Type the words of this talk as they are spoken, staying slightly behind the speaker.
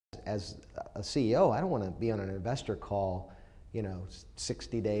As a CEO, I don't want to be on an investor call,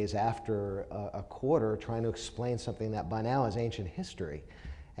 60 days after a quarter trying to explain something that by now is ancient history.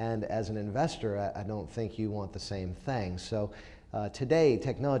 And as an investor, I don't think you want the same thing. So today,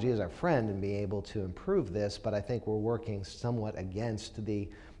 technology is our friend in being able to improve this, but I think we're working somewhat against the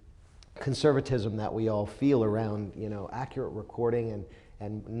conservatism that we all feel around, accurate recording,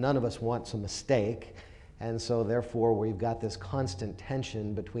 and none of us wants a mistake. And so therefore we've got this constant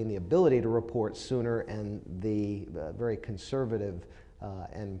tension between the ability to report sooner and the very conservative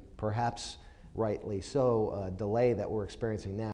and perhaps rightly so delay that we're experiencing now.